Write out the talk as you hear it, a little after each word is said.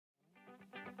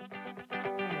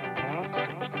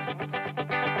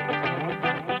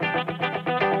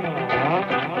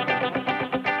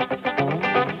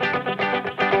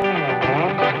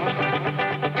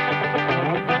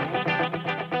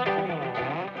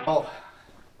Oh,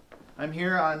 I'm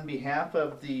here on behalf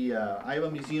of the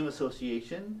Iowa Museum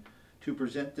Association to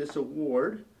present this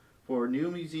award for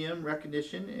new museum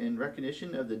recognition in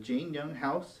recognition of the Jane Young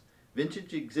House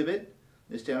Vintage Exhibit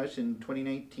established in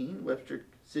 2019, Webster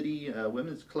City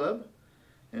Women's Club.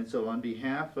 And so on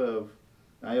behalf of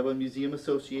Iowa Museum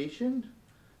Association,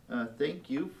 thank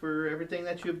you for everything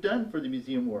that you've done for the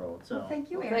museum world. So well, thank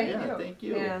you, Well, Aaron. thank yeah, you. thank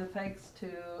you. And thanks to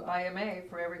IMA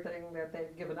for everything that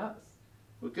they've given us.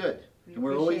 Well, good. We And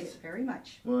we're appreciate always it very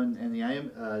much. well, and the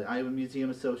Iowa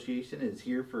Museum Association is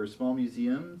here for small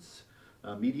museums,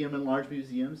 medium and large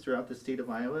museums throughout the state of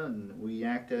Iowa, and we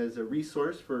act as a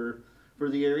resource for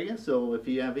the area. So if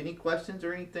you have any questions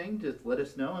or anything, just let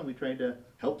us know, and we try to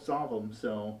help solve them.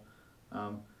 So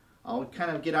I'll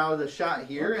kind of get out of the shot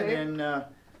here, Okay. and then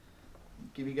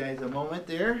give you guys a moment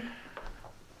there.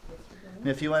 And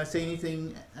if you want to say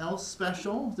anything else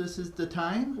special, this is the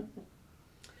time.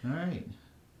 All right.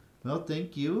 Well,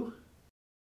 thank you.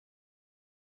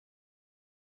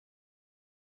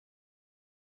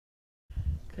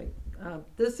 Okay.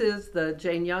 This is the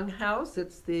Jane Young House.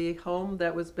 It's the home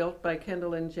that was built by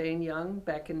Kendall and Jane Young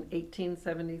back in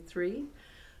 1873.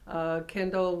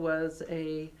 Kendall was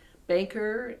a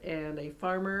banker and a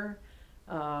farmer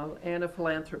and a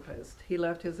philanthropist. He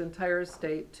left his entire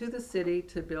estate to the city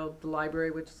to build the library,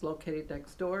 which is located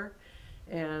next door.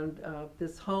 And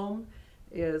this home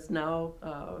is now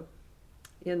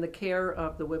in the care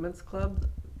of the Women's Club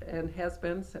and has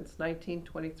been since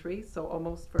 1923, so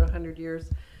almost for 100 years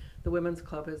the Women's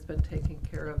Club has been taking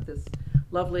care of this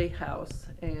lovely house.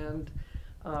 And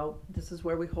this is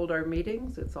where we hold our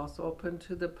meetings. It's also open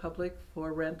to the public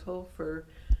for rental for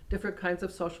different kinds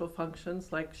of social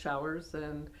functions like showers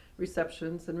and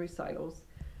receptions and recitals.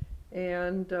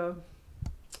 And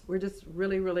we're just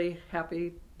really, really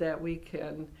happy that we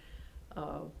can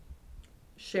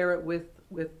share it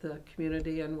with the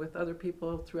community and with other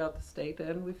people throughout the state.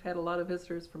 And we've had a lot of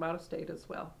visitors from out of state as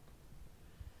well.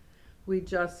 We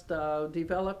just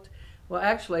developed, well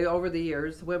actually over the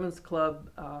years, the Women's Club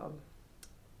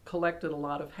collected a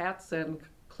lot of hats and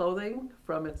clothing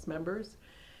from its members.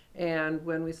 And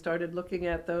when we started looking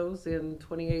at those in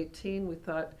 2018, we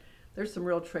thought there's some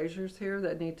real treasures here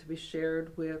that need to be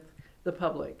shared with the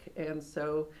public. And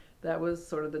so that was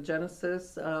sort of the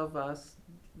genesis of us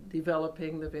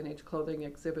developing the vintage clothing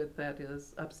exhibit that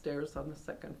is upstairs on the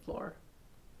second floor.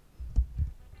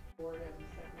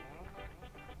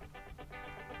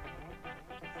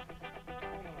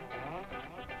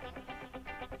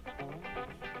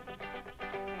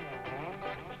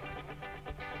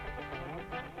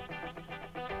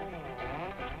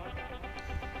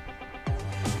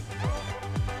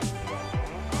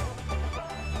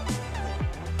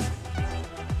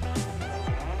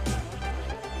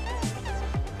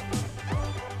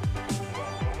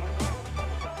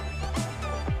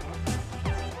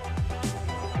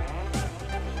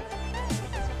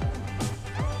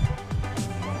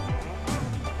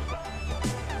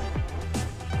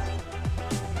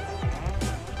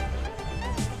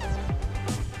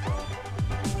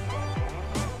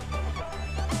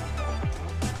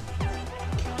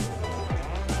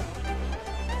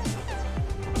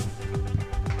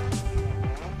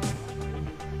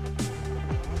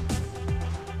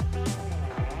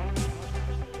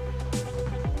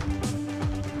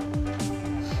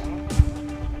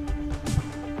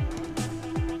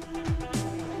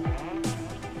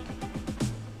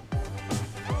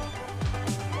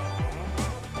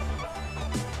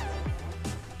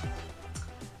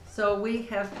 So we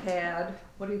have had,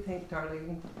 what do you think,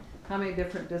 Darlene? How many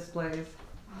different displays?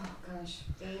 Oh gosh,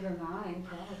 8 or 9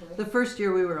 probably. The first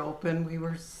year we were open, we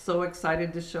were so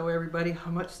excited to show everybody how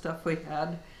much stuff we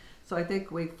had. So I think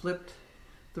we flipped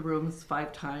the rooms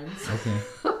 5 times. Okay.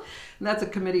 And that's a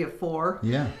committee of 4.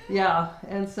 Yeah. Yeah,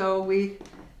 and so we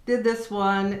did this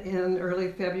one in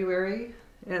early February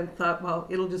and thought, well,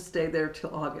 it'll just stay there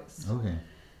till August. Okay.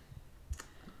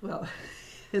 Well,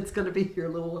 it's going to be here a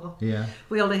little while. Yeah.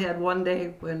 We only had one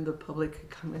day when the public could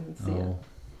come in and see it. Oh.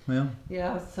 Well,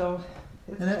 Yeah, so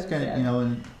it's and that's kind of, sad. you know,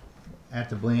 and at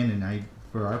the Blandon,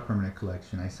 for our permanent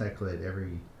collection, I cycle it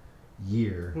every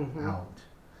year Mhm. out.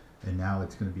 And now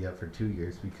it's going to be up for 2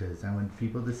 years because I want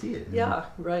people to see it. And Yeah,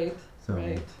 right, So-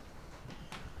 right.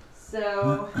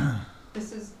 So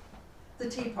this is the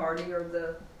tea party or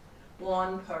the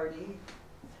lawn party,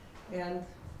 and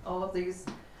all of these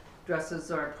dresses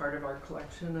are part of our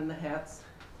collection, and the hats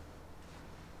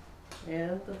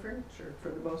and the furniture for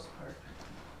the most part.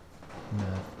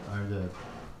 Are the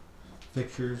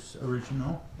fixtures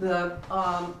original? The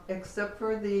except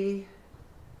for the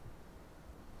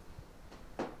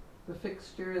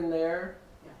fixture in there,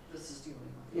 This is the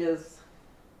only one, is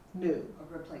new,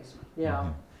 a replacement yeah. Okay.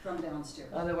 from downstairs.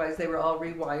 Otherwise, they were all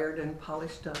rewired and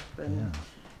polished up and,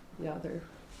 Yeah, yeah, they're,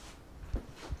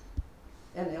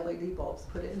 and LED bulbs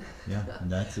put in. yeah, and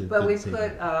that's a But good we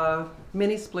saving. put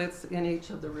mini splits in each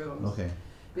of the rooms. Okay,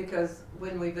 Because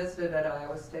when we visited at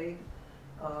Iowa State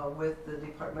with the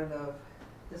Department of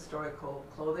Historical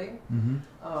Clothing,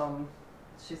 mm-hmm,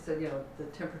 she said, you know, the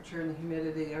temperature and the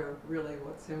humidity are really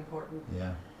what's important.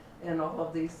 yeah, And all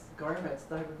of these garments,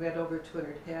 like we had over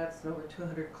 200 hats and over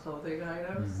 200 clothing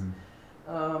items.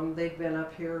 mm-hmm, They've been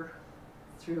up here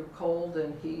through cold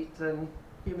and heat and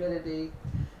humidity.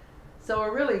 So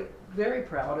we're really very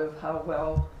proud of how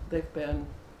well they've been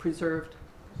preserved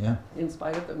yeah. in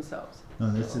spite of themselves.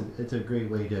 No, it's a great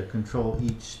way to control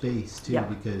each space too, Yeah.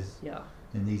 because Yeah.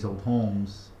 in these old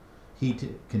homes, heat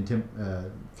can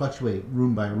fluctuate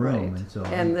room by room, Right. and so I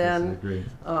And think this is then, a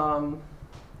great.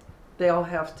 They all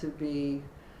have to be,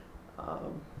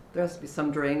 there has to be some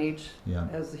drainage Yeah,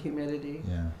 as the humidity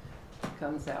yeah,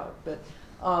 comes out. But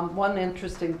one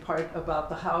interesting part about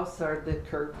the house are the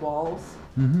curved walls.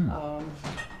 mm-hmm,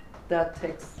 That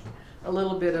takes a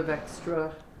little bit of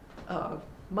extra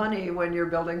money when you're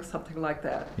building something like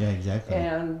that. yeah, exactly.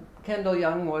 And Kendall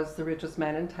Young was the richest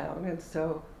man in town, and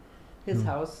so his Hmm.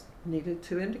 house needed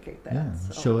to indicate that. Yeah,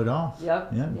 so. show it off.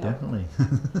 Yep. Yeah, yep, definitely.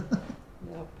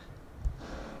 Yep.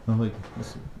 Well,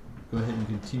 let's go ahead and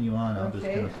continue on. I'll just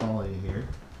Okay. kind of follow you here.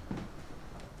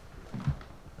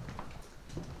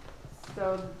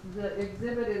 So the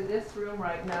exhibit in this room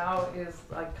right now is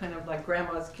like kind of like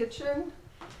grandma's kitchen.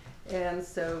 And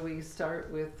so we start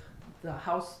with the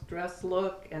house dress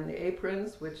look and the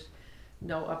aprons, which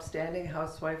no upstanding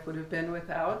housewife would have been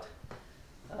without.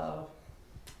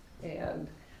 And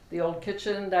the old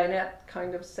kitchen dinette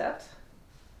kind of set.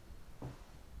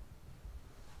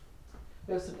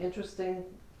 There's some interesting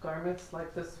garments,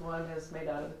 like this one is made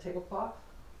out of the tablecloth.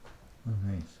 Oh,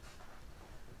 nice.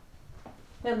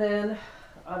 And then,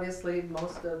 obviously,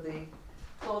 most of the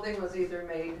clothing was either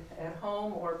made at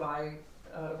home or by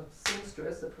a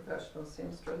seamstress, a professional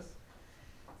seamstress.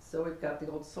 So we've got the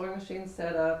old sewing machine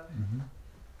set up,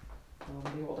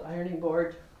 Mm-hmm. the old ironing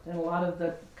board, and a lot of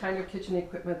the kind of kitchen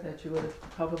equipment that you would have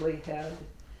probably had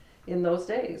in those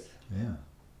days. Yeah.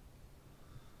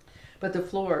 But the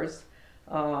floors,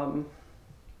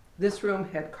 this room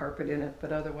had carpet in it,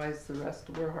 but otherwise the rest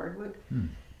were hardwood. Hmm.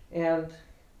 And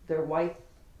they're white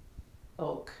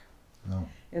oak, Oh,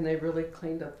 and they really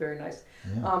cleaned up very nice.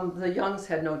 yeah. The Youngs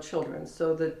had no children,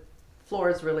 so the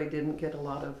floors really didn't get a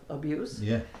lot of abuse.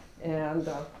 Yeah. And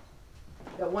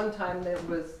at one time there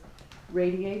was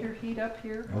radiator heat up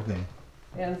here, Okay.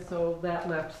 and so that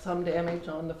left some damage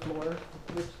on the floor,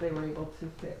 which they were able to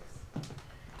fix.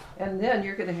 And then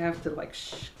you're gonna have to like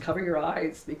cover your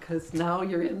eyes because now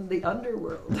you're in the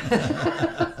underworld.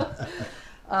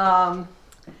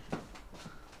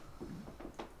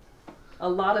 A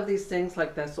lot of these things,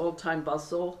 like this old-time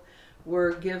bustle,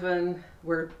 were given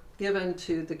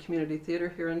to the community theater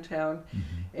here in town,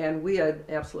 and we had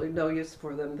absolutely no use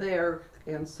for them there,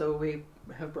 and so we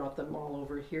have brought them all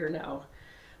over here now.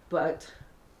 But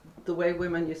the way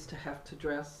women used to have to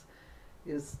dress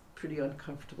is pretty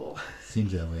uncomfortable.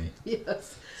 Seems that way.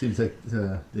 Yes. Seems like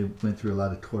they went through a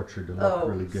lot of torture to look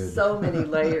really good. So many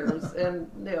layers,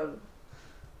 and you know,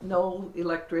 no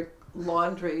electric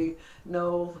laundry,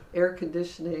 no air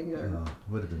conditioning, or Oh,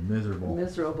 would have been miserable.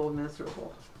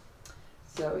 miserable.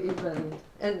 So even,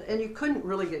 and you couldn't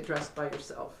really get dressed by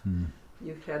yourself. Hmm.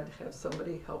 You had to have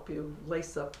somebody help you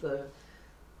lace up the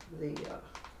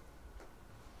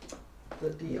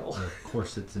deal. The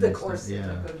corsets and The stuff, corset, I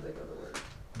Yeah. couldn't think of the word.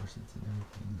 Corsets and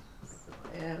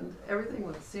everything. And everything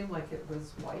would seem like it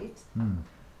was white. Hmm.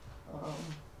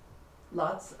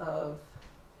 Lots of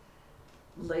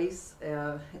lace,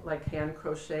 like hand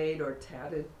crocheted or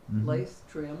tatted Mhm. lace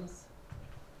trims.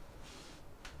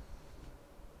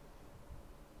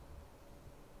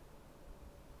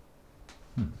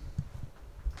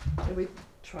 And we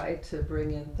tried to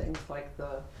bring in things like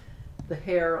the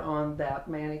hair on that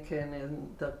mannequin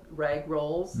and the rag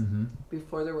rolls. Mm-hmm.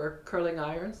 Before there were curling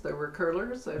irons, there were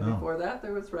curlers, and Oh. before that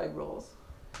there was rag rolls.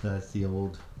 That's the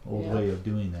old Yeah. way of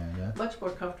doing that, yeah. Much more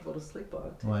comfortable to sleep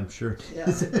on. Well, I'm sure it Yeah.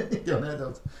 is. You don't have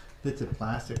those bits of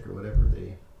plastic or whatever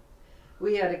they.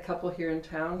 We had a couple here in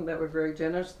town that were very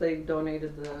generous. They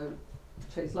donated the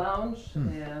chaise lounge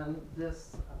and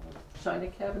this china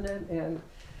cabinet and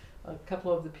a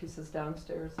couple of the pieces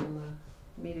downstairs in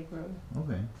the meeting room.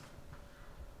 Okay.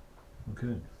 Well,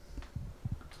 good.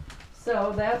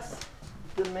 So that's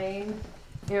the main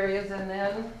areas, and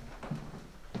then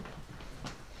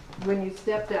when you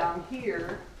step down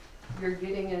here, you're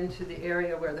getting into the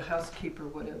area where the housekeeper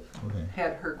would have Okay.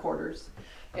 had her quarters.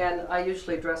 And I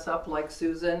usually dress up like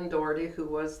Susan Doherty, who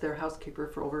was their housekeeper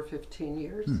for over 15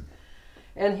 years.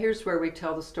 And here's where we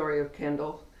tell the story of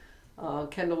Kendall.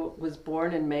 Kendall was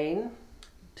born in Maine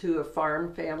to a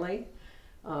farm family.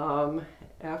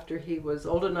 After he was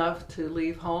old enough to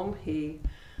leave home, he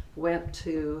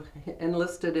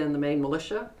enlisted in the Maine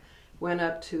militia, went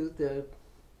up to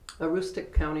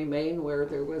Aroostook County, Maine, where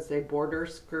there was a border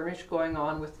skirmish going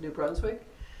on with New Brunswick.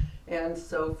 And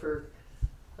so for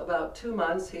about 2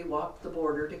 months, he walked the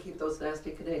border to keep those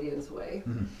nasty Canadians away.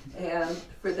 And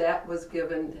for that was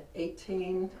given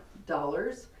 $18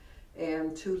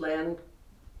 and 2 land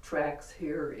tracts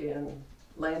here in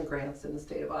land grants in the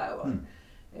state of Iowa.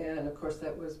 And of course,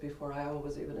 that was before Iowa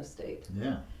was even a state.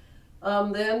 Yeah.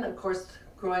 Then, of course,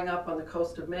 growing up on the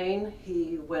coast of Maine,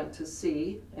 he went to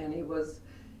sea, and he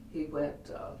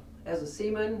went as a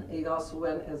seaman. He also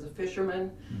went as a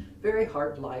fisherman. Very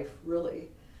hard life,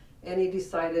 really. And he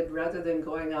decided, rather than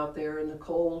going out there in the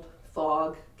cold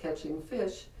fog catching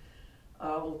fish,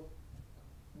 I'll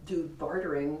do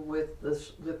bartering with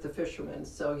the fishermen.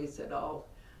 So he said, I'll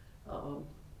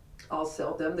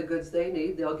sell them the goods they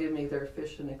need. They'll give me their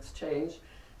fish in exchange.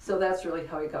 So that's really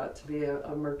how he got to be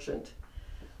a merchant.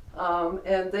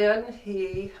 And then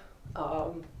he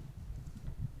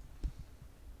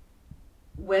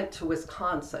went to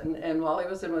Wisconsin, and while he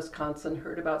was in Wisconsin,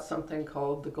 heard about something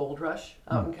called the Gold Rush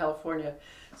out in California.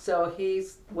 So he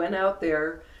went out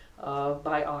there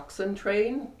by oxen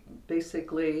train,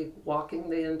 basically walking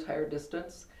the entire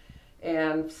distance,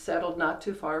 and settled not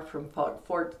too far from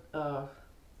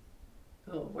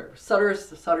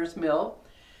Sutter's Mill,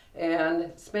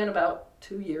 and spent about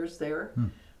 2 years there.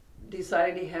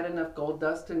 Decided he had enough gold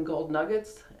dust and gold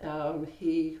nuggets.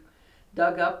 He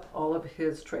dug up all of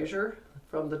his treasure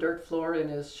from the dirt floor in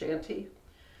his shanty,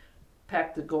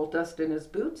 packed the gold dust in his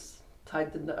boots,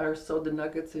 sewed the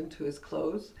nuggets into his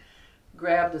clothes,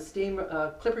 grabbed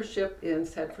a clipper ship in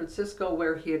San Francisco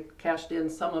where he had cashed in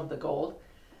some of the gold,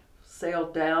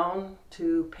 sailed down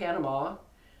to Panama,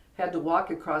 had to walk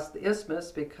across the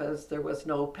isthmus because there was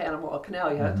no Panama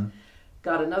Canal yet,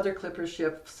 got another clipper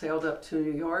ship, sailed up to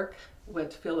New York,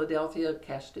 went to Philadelphia,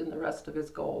 cashed in the rest of his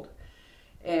gold,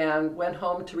 and went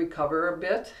home to recover a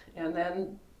bit. And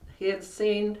then he had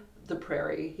seen the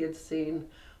prairie, he had seen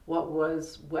what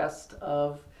was west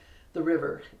of the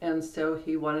river, and so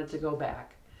he wanted to go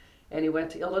back. And he went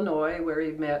to Illinois, where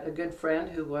he met a good friend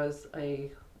who was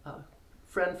a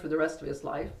friend for the rest of his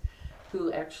life,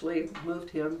 who actually moved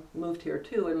here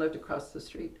too and lived across the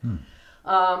street.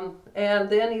 And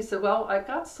then he said, well, I've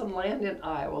got some land in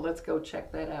Iowa, let's go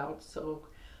check that out. So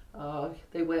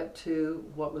they went to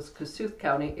what was Kossuth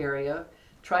County area,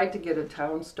 tried to get a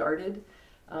town started,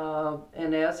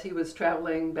 and as he was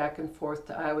traveling back and forth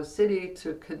to Iowa City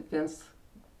to convince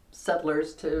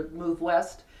settlers to move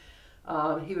west,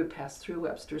 he would pass through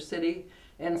Webster City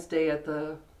and stay at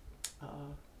the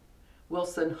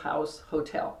Wilson House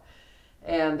Hotel.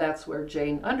 And that's where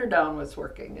Jane Underdown was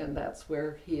working, and that's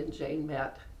where he and Jane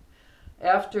met.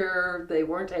 After they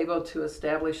weren't able to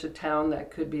establish a town that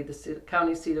could be the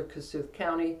county seat of Kossuth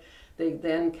County, they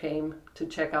then came to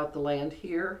check out the land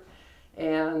here,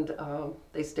 and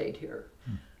they stayed here.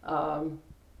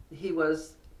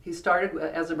 He started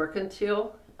as a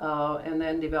mercantile, and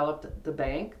then developed the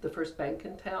bank, the first bank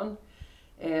in town,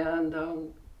 and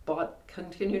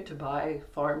continued to buy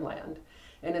farmland.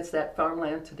 And it's that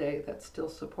farmland today that still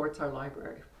supports our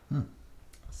library.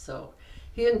 So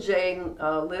he and Jane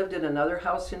lived in another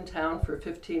house in town for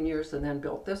 15 years and then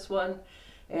built this one.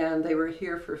 And they were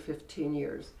here for 15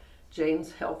 years.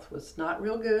 Jane's health was not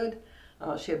real good.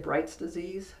 She had Bright's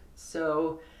disease.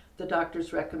 So the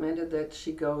doctors recommended that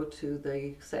she go to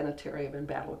the sanitarium in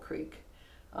Battle Creek.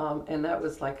 And that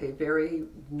was like a very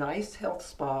nice health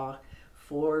spa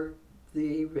for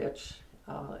the rich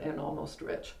and almost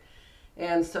rich.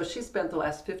 And so she spent the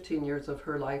last 15 years of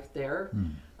her life there.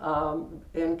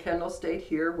 And Kendall stayed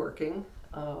here working.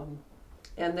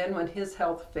 And then when his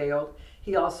health failed,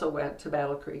 he also went to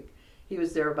Battle Creek. He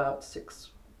was there about 6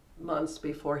 months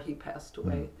before he passed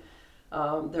away.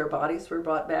 Their bodies were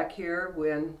brought back here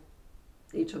when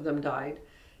each of them died,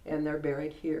 and they're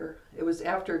buried here. It was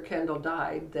after Kendall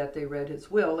died that they read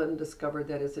his will and discovered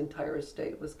that his entire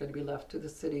estate was going to be left to the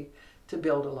city to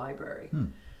build a library.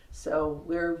 So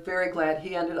we're very glad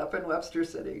he ended up in Webster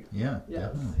City. Yeah,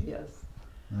 Yes, definitely. yes.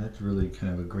 That's really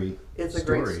kind of a great It's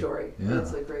story. a great story. Yeah.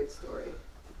 It's a great story.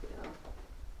 Yeah.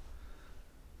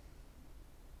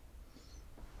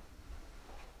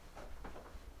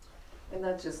 And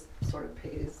that just sort of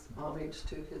pays homage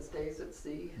to his days at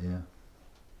sea. Yeah.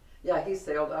 Yeah, he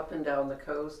sailed up and down the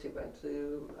coast. He went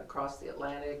across the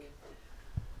Atlantic.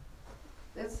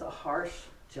 It's a harsh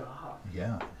job.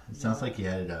 Yeah, it sounds like he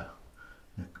had an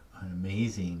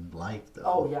amazing life, though.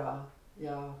 Oh yeah,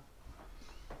 yeah.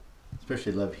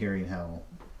 Especially love hearing how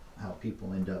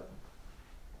people end up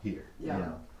here. Yeah. You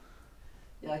know?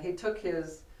 Yeah, he took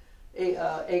his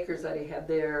acres that he had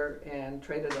there and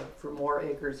traded it for more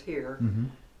acres here. Mm-hmm.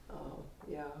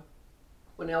 Yeah.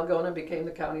 When Algona became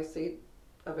the county seat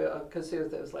of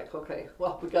Kossuth, it was like, okay,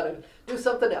 well, we got to do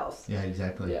something else. Yeah,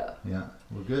 exactly. Yeah. Yeah.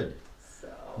 Well, good. So.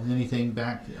 Is anything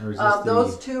back, or is this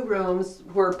Those 2 rooms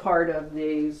were part of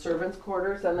the servants'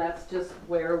 quarters, and that's just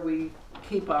where we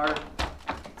keep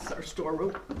it's our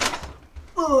storeroom.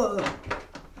 Ugh.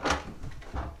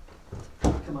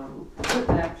 Come on, quick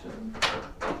action.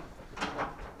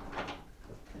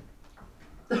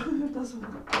 It doesn't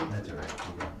work. That's all right.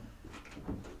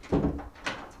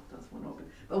 Does one open.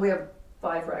 But we have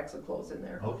 5 racks of clothes in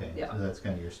there. Okay. Yeah. So that's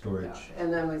kind of your storage. Yeah.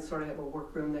 And then we sort of have a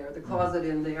workroom there. The closet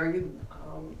in there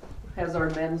has our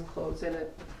men's clothes in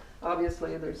it.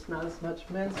 Obviously, there's not as much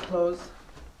men's clothes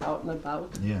out and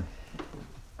about. Yeah.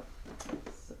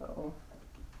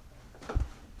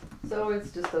 So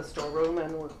it's just a storeroom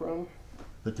and workroom.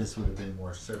 But this would have been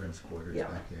more servants' quarters Yeah.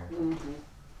 back there. Mm-hmm.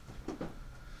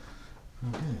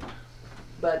 Okay.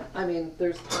 But I mean,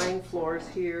 there's pine floors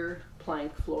here,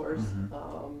 plank floors,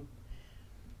 Mhm.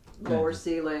 lower Good.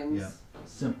 ceilings, Yeah.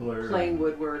 Simpler. plain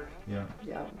woodwork. Yeah.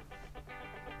 Yeah.